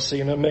prophecy,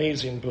 an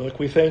amazing book.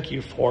 We thank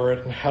you for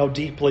it and how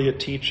deeply it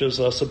teaches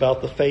us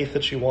about the faith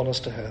that you want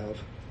us to have.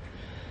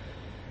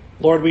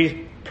 Lord,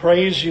 we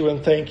praise you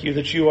and thank you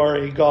that you are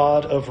a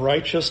God of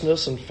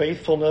righteousness and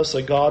faithfulness,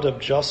 a God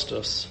of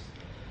justice,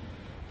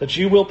 that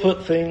you will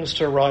put things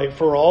to right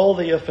for all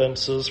the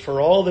offenses, for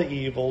all the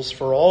evils,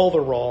 for all the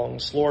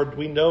wrongs. Lord,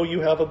 we know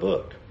you have a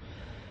book.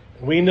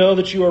 We know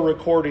that you are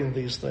recording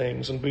these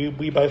things, and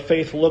we by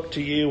faith look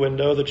to you and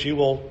know that you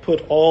will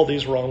put all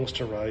these wrongs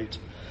to right.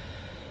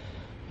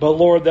 But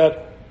Lord,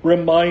 that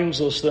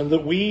reminds us then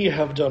that we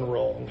have done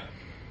wrong,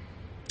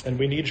 and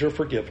we need your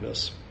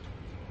forgiveness.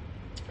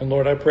 And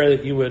Lord, I pray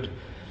that you would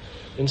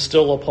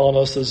instill upon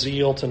us a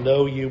zeal to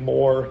know you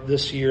more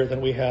this year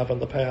than we have in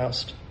the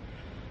past.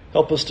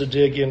 Help us to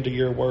dig into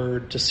your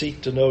word, to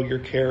seek to know your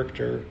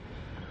character,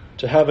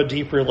 to have a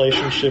deep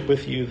relationship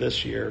with you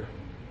this year,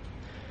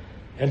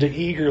 and to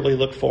eagerly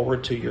look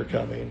forward to your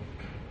coming.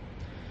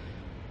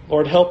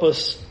 Lord, help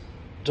us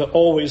to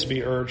always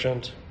be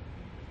urgent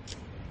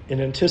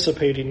in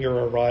anticipating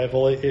your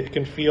arrival. It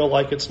can feel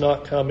like it's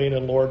not coming,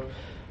 and Lord,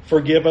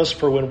 forgive us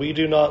for when we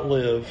do not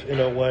live in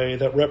a way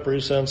that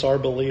represents our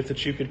belief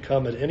that you could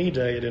come at any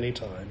day, at any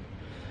time.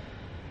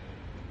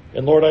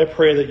 And Lord, I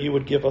pray that you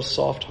would give us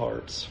soft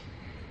hearts.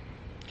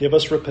 Give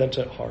us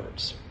repentant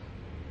hearts.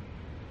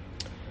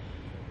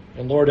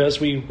 And Lord, as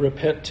we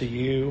repent to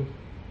you,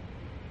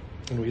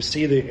 and we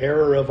see the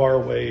error of our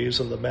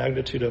ways and the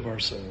magnitude of our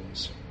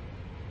sins,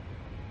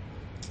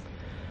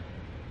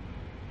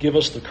 give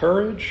us the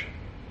courage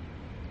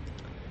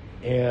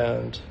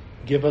and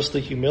give us the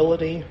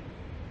humility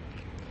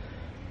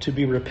to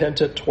be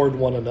repentant toward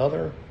one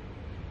another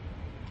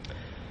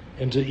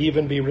and to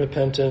even be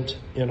repentant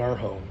in our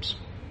homes.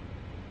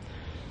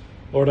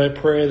 Lord, I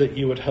pray that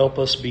you would help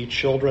us be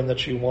children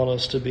that you want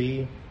us to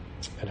be,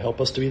 and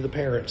help us to be the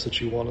parents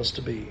that you want us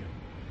to be.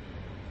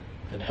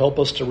 And help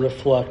us to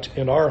reflect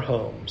in our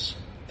homes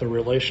the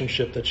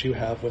relationship that you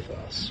have with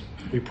us.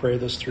 We pray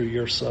this through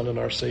your Son and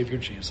our Savior,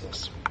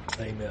 Jesus.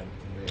 Amen.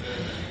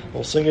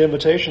 We'll sing an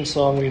invitation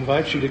song. We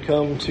invite you to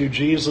come to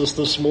Jesus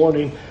this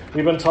morning.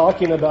 We've been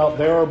talking about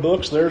there are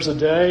books, there's a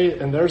day,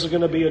 and there's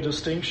going to be a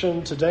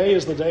distinction. Today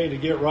is the day to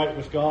get right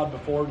with God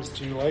before it's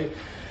too late.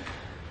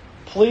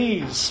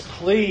 Please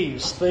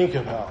think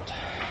about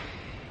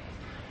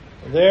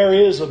there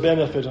is a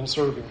benefit in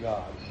serving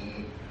God.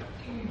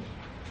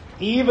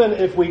 Even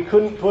if we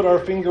couldn't put our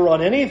finger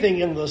on anything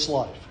in this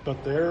life,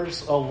 but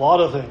there's a lot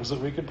of things that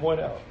we could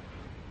point out.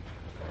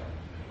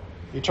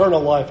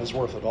 Eternal life is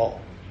worth it all.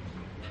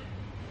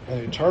 An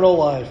eternal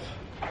life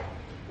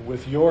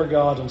with your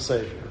God and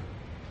Savior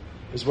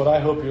is what I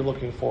hope you're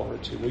looking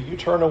forward to. Will you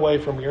turn away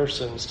from your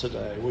sins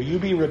today? Will you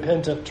be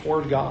repentant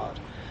toward God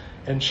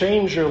and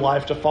change your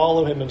life to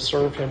follow him and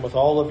serve him with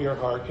all of your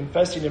heart,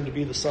 confessing him to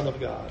be the Son of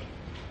God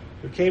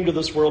who came to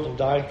this world and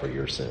died for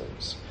your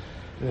sins?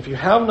 And if you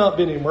have not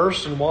been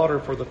immersed in water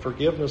for the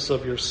forgiveness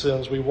of your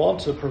sins, we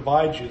want to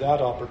provide you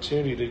that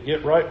opportunity to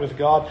get right with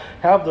God,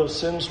 have those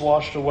sins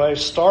washed away,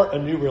 start a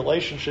new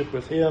relationship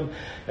with him,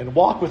 and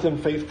walk with him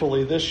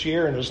faithfully this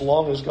year and as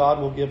long as God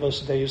will give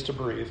us days to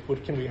breathe.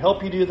 Can we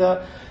help you do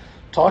that?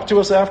 Talk to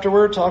us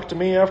afterward. Talk to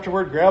me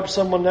afterward. Grab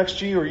someone next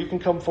to you, or you can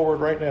come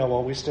forward right now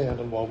while we stand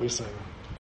and while we sing.